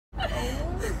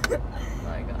Oh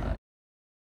my god.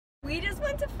 We just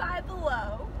went to Five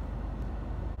Below.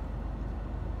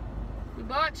 We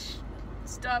bought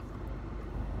stuff.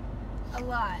 A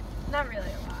lot. Not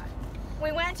really a lot.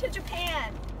 We went to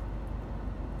Japan.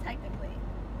 Technically.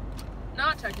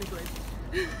 Not technically.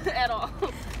 At all.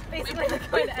 Basically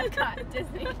like going to Epcot at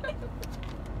Disney.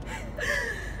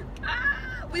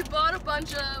 We bought a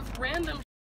bunch of random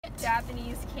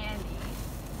Japanese candy.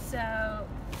 So,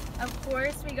 of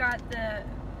course, we got the...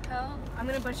 hell. I'm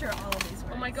gonna butcher all of these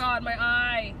words. Oh my god, my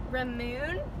eye.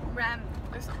 Ramoon?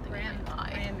 There's something in my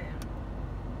eye.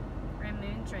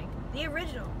 Ramoon drink. The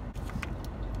original.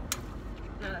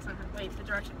 No, that's not her. Wait, the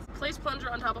directions. Place plunger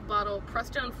on top of bottle. Press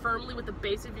down firmly with the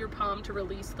base of your palm to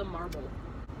release the marble.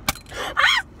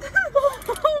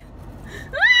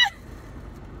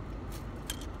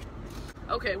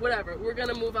 Okay, whatever. We're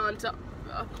gonna move on to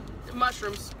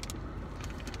mushrooms.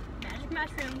 Magic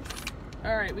mushrooms.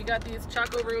 Alright, we got these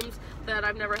Choco Rooms that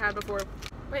I've never had before.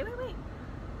 Wait.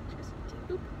 Cheers.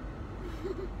 Oop.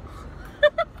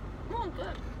 Oh,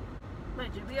 good.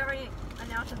 Wait, did we already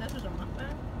announce that this was a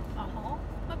mukbang? A haul?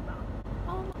 Mukbang.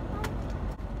 Oh,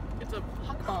 It's a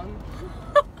mukbang.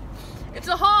 It's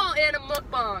a haul and a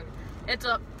mukbang. It's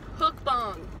a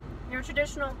hookbang. your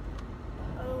traditional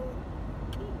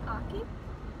Pocky?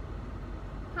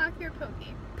 Pocky or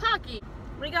Pokey? Pocky.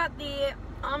 We got the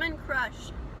almond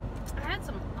crush. I had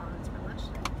some almonds for lunch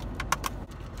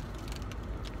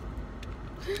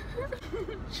today.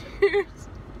 Cheers.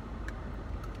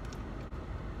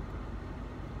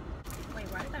 Wait,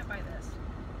 why did I buy this?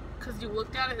 Because you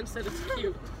looked at it and said it's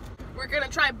cute. We're gonna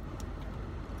try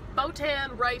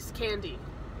Botan rice candy.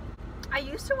 I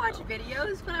used to watch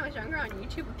videos when I was younger on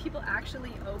YouTube of people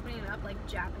actually opening up like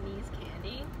Japanese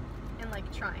candy and like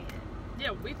trying it.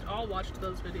 Yeah, we all watched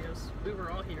those videos. We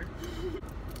were all here.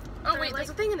 Oh wait, like, there's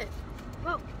a thing in it.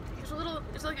 Whoa, There's a little,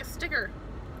 it's like a sticker.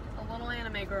 a little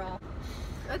anime girl.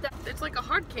 It's like a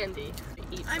hard candy.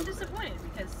 I'm disappointed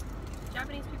because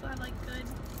Japanese people have like good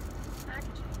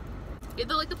packaging.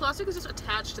 Like the plastic is just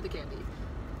attached to the candy.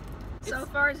 So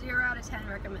far, 0 out of 10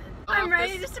 recommend. I'm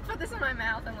ready just to put this in my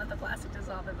mouth and let the plastic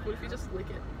dissolve in my mouth. What if you just lick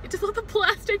it? You just let the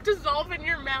plastic dissolve in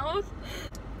your mouth?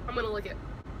 I'm gonna lick it.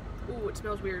 Ooh, it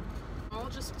smells weird. I'll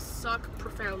just suck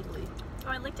profoundly. Oh,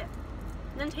 I licked it.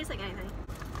 It doesn't taste like anything.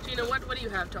 Gina, what do you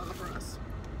have to offer us?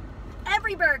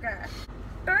 Every burger.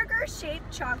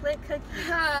 Burger-shaped chocolate cookie.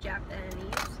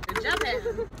 Japanese.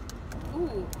 Japan.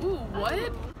 Ooh, what?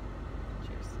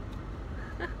 Cheers.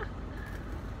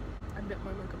 I bit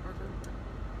mine like a burger.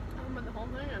 Oh, but the whole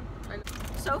thing. I know.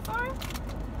 So far,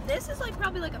 this is like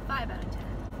probably like a 5 out of 10.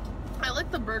 I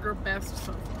like the burger best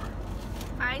so far.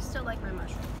 I still like my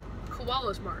mushroom.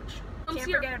 Koala's March. Can't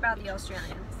forget about the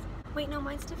Australians. Wait, no,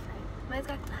 mine's different. Mine's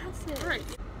got glasses. Right.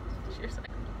 Cheers.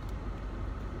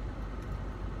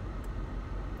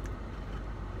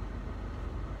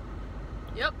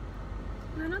 Yep.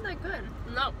 They're not that good.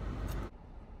 No.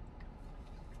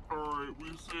 Alright,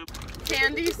 we said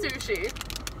Candy sushi.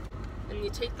 And you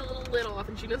take the little lid off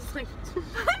and Gina's like...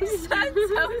 I'm so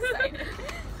excited.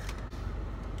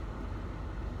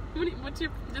 What's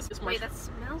your... Just Wait, that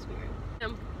smells weird.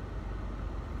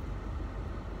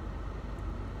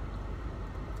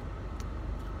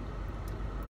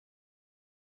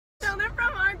 No, they're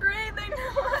from our grade. They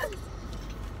know us.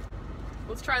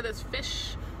 Let's try this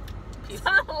fish piece.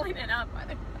 Stop holding it up, by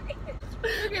the way.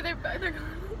 Okay, they're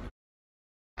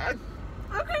gone.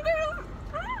 Okay,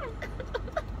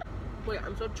 Wait,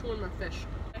 I'm still chewing my fish.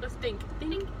 Just dink,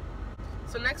 dink.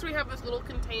 So next we have this little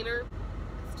container.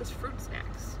 It's just fruit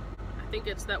snacks. I think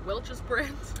it's that Welch's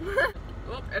brand.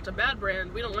 Oh, it's a bad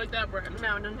brand. We don't like that brand.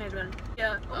 No, it doesn't taste good.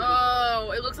 Yeah.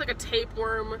 Oh, it looks like a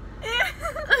tapeworm.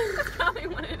 That's probably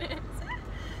what it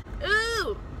is.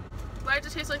 Ooh! Why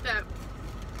does it taste like that?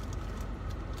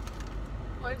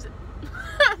 Why does it?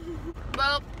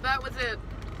 Well, that was it.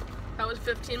 That was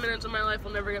 15 minutes of my life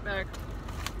we'll never get back.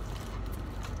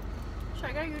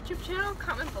 Check out our YouTube channel,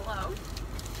 comment below.